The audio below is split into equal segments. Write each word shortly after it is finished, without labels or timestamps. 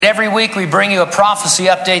Every week we bring you a prophecy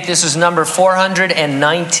update. This is number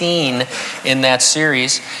 419 in that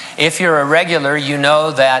series. If you're a regular, you know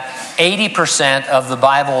that 80% of the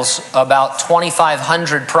Bible's about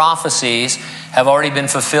 2,500 prophecies have already been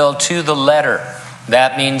fulfilled to the letter.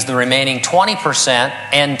 That means the remaining 20%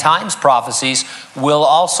 end times prophecies will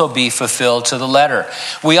also be fulfilled to the letter.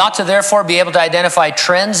 We ought to therefore be able to identify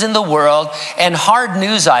trends in the world and hard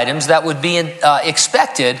news items that would be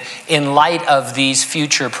expected in light of these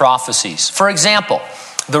future prophecies. For example,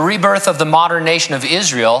 the rebirth of the modern nation of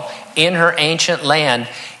Israel in her ancient land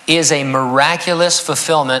is a miraculous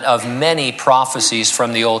fulfillment of many prophecies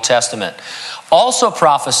from the Old Testament. Also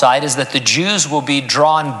prophesied is that the Jews will be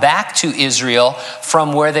drawn back to Israel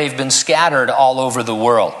from where they've been scattered all over the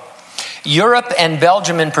world. Europe and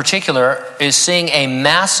Belgium in particular is seeing a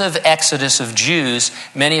massive exodus of Jews,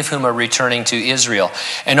 many of whom are returning to Israel.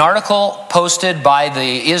 An article posted by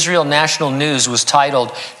the Israel National News was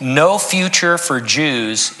titled, "No Future for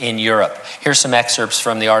Jews in Europe." Here's some excerpts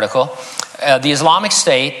from the article. The Islamic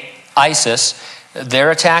State, ISIS,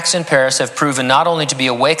 their attacks in Paris have proven not only to be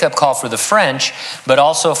a wake-up call for the French, but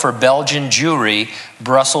also for Belgian Jewry,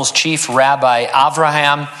 Brussels chief rabbi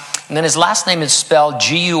Avraham, and then his last name is spelled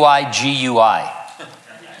G-U-I-G-U-I.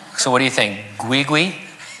 So what do you think? Guigui?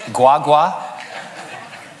 Guagua?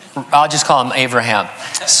 I'll just call him Abraham.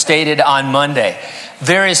 Stated on Monday.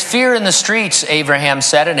 "There is fear in the streets," Abraham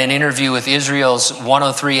said in an interview with Israel's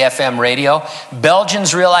 103 FM radio.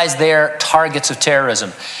 "Belgians realize they are targets of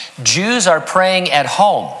terrorism. Jews are praying at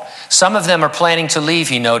home. Some of them are planning to leave,"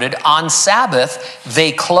 he noted. "On Sabbath,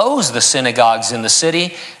 they close the synagogues in the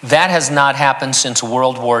city. That has not happened since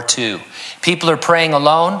World War II. People are praying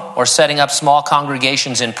alone or setting up small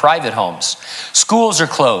congregations in private homes. Schools are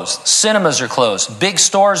closed. Cinemas are closed. Big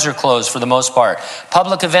stores are closed for the most part.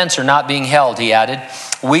 Public events are not being held," he added.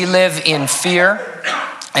 "We live in fear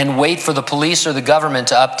and wait for the police or the government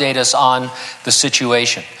to update us on the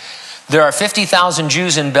situation. There are 50,000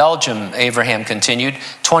 Jews in Belgium," Abraham continued,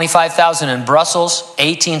 25,000 in Brussels,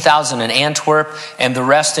 18,000 in Antwerp, and the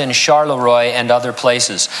rest in Charleroi and other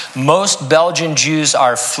places. Most Belgian Jews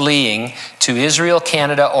are fleeing to Israel,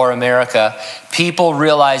 Canada, or America. People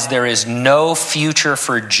realize there is no future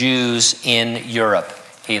for Jews in Europe,"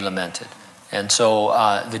 he lamented. And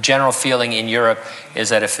so the general feeling in Europe is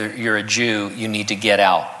that if you're a Jew, you need to get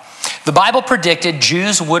out. The Bible predicted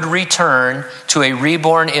Jews would return to a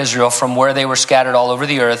reborn Israel from where they were scattered all over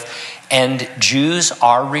the earth, and Jews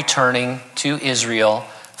are returning to Israel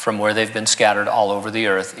from where they've been scattered all over the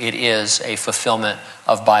earth. It is a fulfillment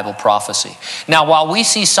of Bible prophecy. Now, while we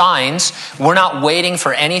see signs, we're not waiting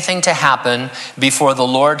for anything to happen before the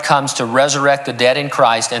Lord comes to resurrect the dead in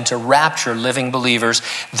Christ and to rapture living believers.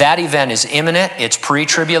 That event is imminent, it's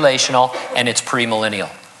pre-tribulational, and it's premillennial.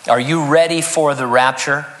 Are you ready for the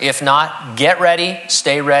rapture? If not, get ready,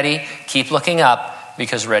 stay ready, keep looking up,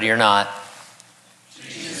 because ready or not.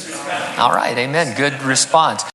 All right, amen. Good response.